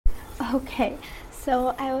Okay,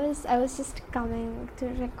 so I was just coming to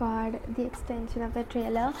record the extension of the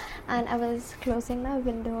trailer, and I was closing my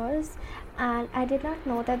windows, and I did not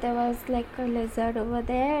know that there was like a lizard over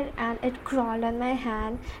there, and it crawled on my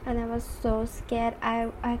hand, and I was so scared.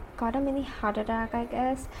 I got a mini heart attack, I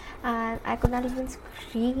guess, and I could not even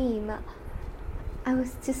scream. I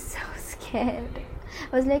was just so scared.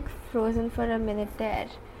 I was like frozen for a minute there.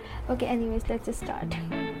 Okay, anyways, let's just start.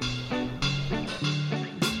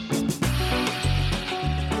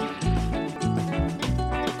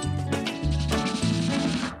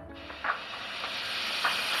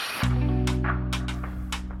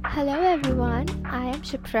 Hello everyone, I am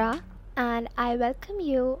Shipra and I welcome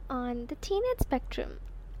you on the Teenage Spectrum.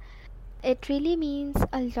 It really means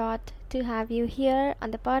a lot to have you here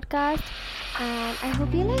on the podcast and I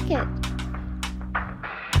hope you like it.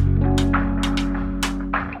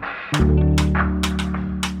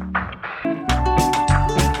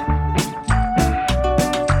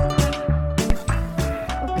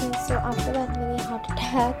 Okay, so after that mini heart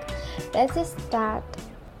attack, let's just start.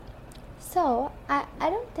 So, I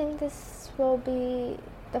don't think this will be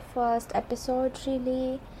the first episode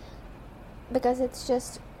really, because it's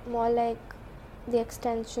just more like the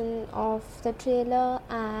extension of the trailer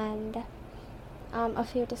and a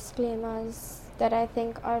few disclaimers that I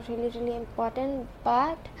think are really important,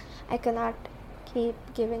 but I cannot keep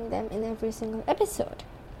giving them in every single episode.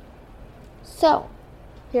 So,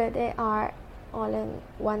 here they are all in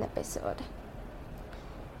one episode.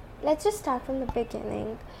 Let's just start from the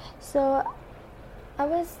beginning. So I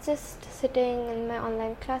was just sitting in my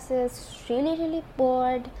online classes, really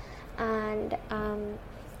bored, and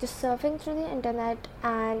just surfing through the internet,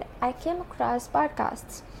 and I came across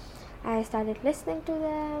podcasts. I started listening to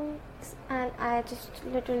them, and I just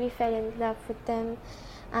literally fell in love with them.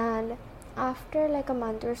 And after like a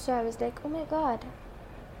month or so, I was like, oh my god,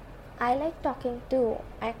 I like talking too.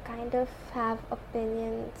 I kind of have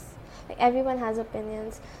opinions. Like everyone has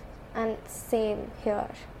opinions, and same here.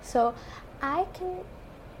 So I can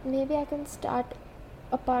start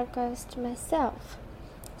a podcast myself.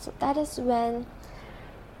 So that is when,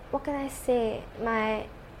 what can I say, my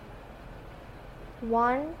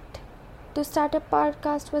want to start a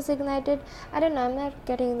podcast was ignited. I don't know, I'm not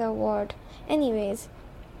getting the word. Anyways,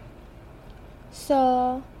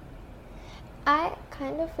 so I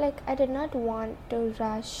did not want to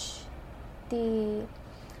rush the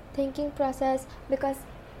thinking process, because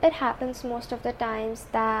it happens most of the times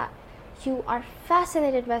that you are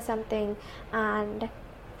fascinated by something, and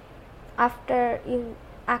after you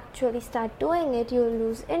actually start doing it, you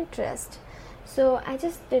lose interest. So I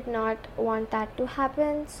just did not want that to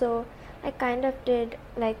happen. So I kind of did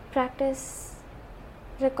like practice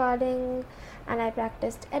recording, and I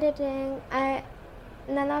practiced editing.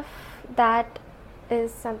 None of that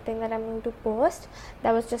is something that I'm going to post.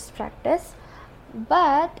 That was just practice,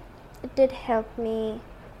 but it did help me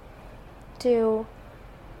to,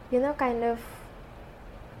 kind of,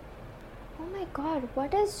 oh my god,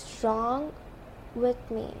 what is wrong with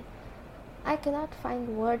me? I cannot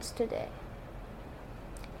find words today.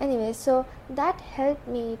 Anyway, so that helped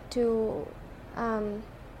me to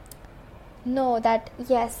know that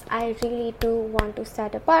yes, I really do want to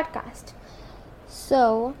start a podcast.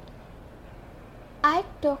 So I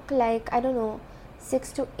took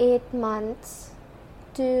 6 to 8 months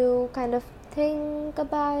to kind of think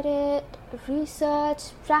about it,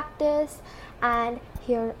 research, practice, and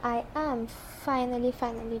here I am finally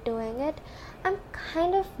doing it. I'm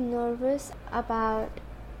kind of nervous about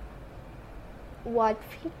what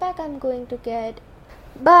feedback I'm going to get,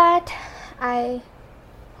 but I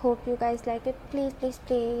hope you guys like it. Please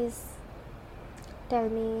tell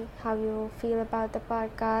me how you feel about the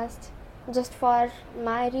podcast, just for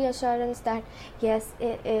my reassurance that yes,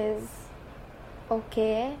 it is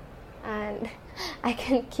okay and I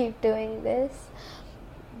can keep doing this.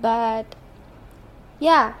 But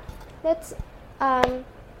yeah, let's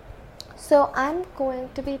so I'm going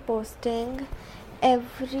to be posting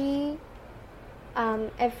every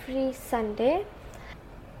Sunday.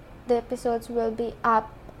 The episodes will be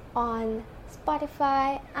up on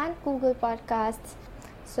Spotify and Google Podcasts,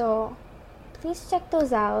 so please check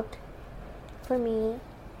those out for me.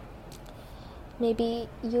 Maybe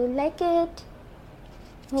you like it,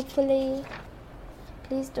 hopefully.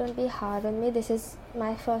 Please don't be hard on me. This is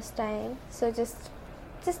my first time, so just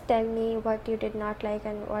tell me what you did not like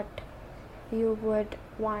and what you would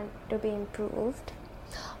want to be improved.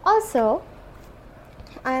 Also,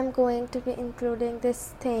 I am going to be including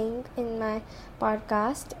this thing in my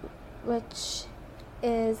podcast, which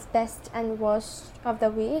is best and worst of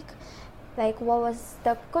the week. Like, what was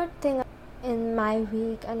the good thing in my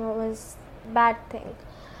week and what was bad thing.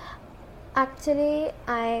 Actually,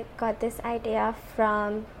 I got this idea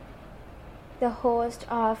from the host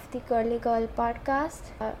of the Curly Girl podcast,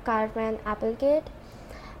 Carmen Applegate.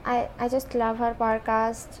 I just love her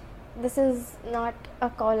podcast. This is not a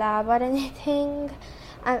collab or anything.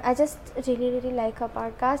 I just really like her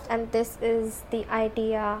podcast, and this is the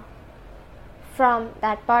idea from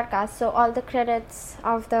that podcast. So all the credits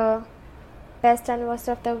of the best and worst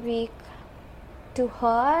of the week to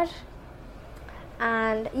her.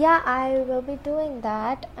 And yeah, I will be doing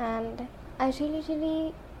that, and I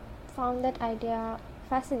really found that idea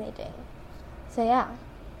fascinating. So yeah.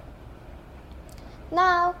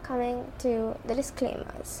 Now coming to the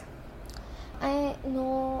disclaimers. I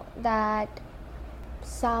know that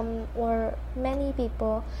some or many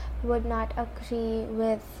people would not agree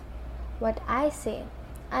with what I say,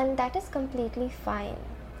 and that is completely fine.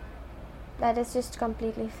 That is just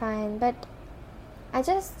completely fine. But I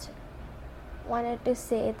just wanted to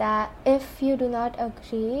say that if you do not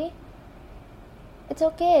agree, it's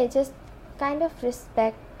okay. Just kind of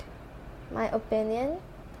respect my opinion.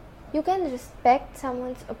 You can respect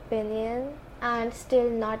someone's opinion and still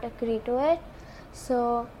not agree to it.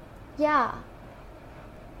 So yeah,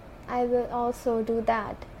 I will also do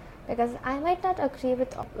that, because I might not agree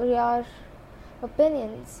with your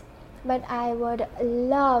opinions, but I would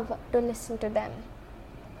love to listen to them.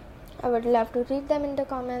 I would love to read them in the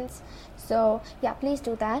comments. So yeah, please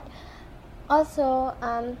do that. Also,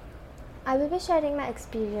 I will be sharing my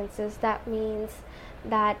experiences. That means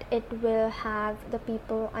that it will have the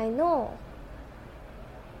people I know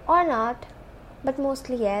or not, but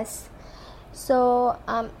mostly yes. So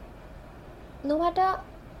no matter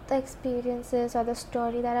the experiences or the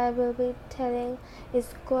story that I will be telling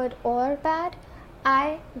is good or bad,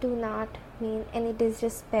 I do not mean any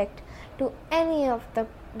disrespect to any of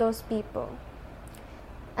those people.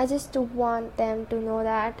 I just want them to know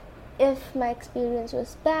that if my experience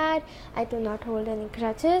was bad, I do not hold any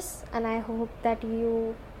grudges, and I hope that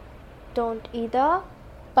you don't either.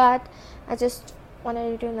 But I just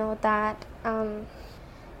wanted you to know that, and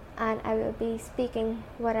I will be speaking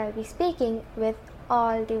what I'll be speaking with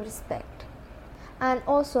all due respect, and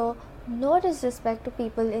also no disrespect to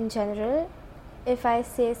people in general. If I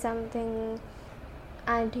say something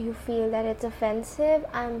and you feel that it's offensive,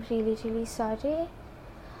 I'm really sorry.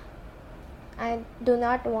 I do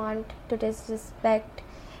not want to disrespect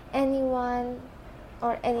anyone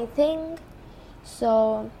or anything.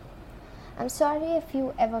 So I'm sorry if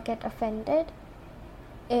you ever get offended.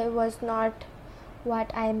 It was not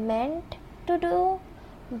what I meant to do,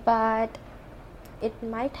 but it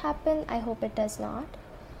might happen. I hope it does not,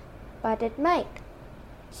 but it might.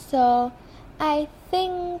 So I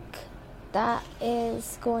think that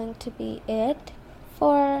is going to be it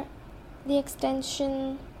for the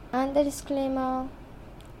extension and the disclaimer.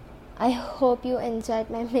 I hope you enjoyed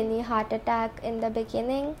my mini heart attack in the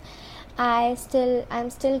beginning. I'm still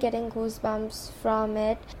getting goosebumps from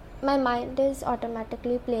it. My mind is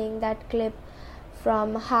automatically playing that clip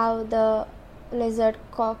from how the lizard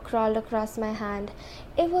crawled across my hand.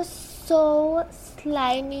 It was so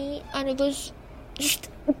slimy and it was just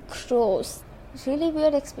gross. Really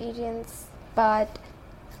weird experience, but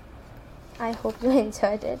I hope you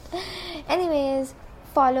enjoyed it. Anyways,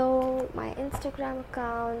 follow my Instagram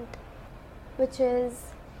account, which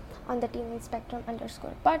is on the Teenage Spectrum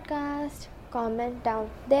 _podcast. Comment down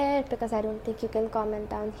there, because I don't think you can comment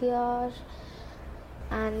down here.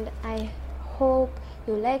 And I hope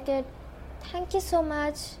you like it. Thank you so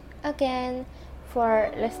much again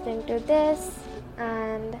for listening to this,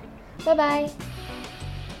 and bye bye.